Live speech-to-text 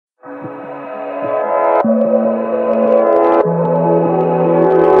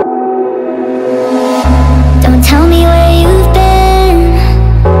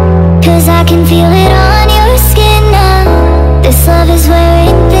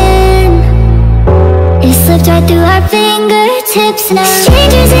right through our fingertips now.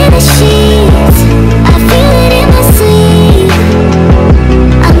 Strangers in the sheets, I feel it in my sleep.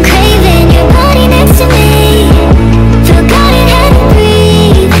 I'm craving your body next to me. Forgotten how to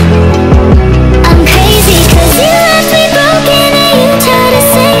breathe. I'm crazy cause you left me broken and you try to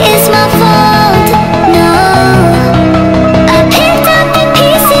say it's my fault. No, I picked up the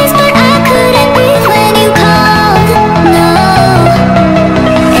pieces but I couldn't breathe when you called. No,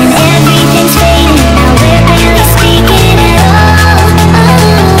 and everything's fading now, we're barely speaking at all.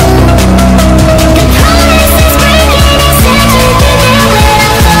 The promise is breaking, you said you'd be there when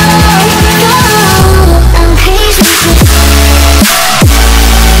I fall. I'm crazy.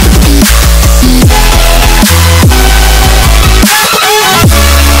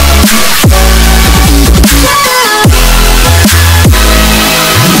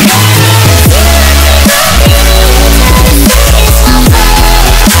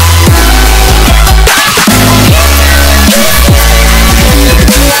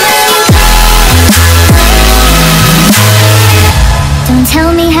 Don't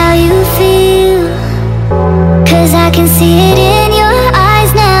tell me how you feel, cause I can see it in your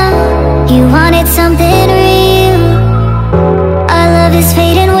eyes now. You wanted something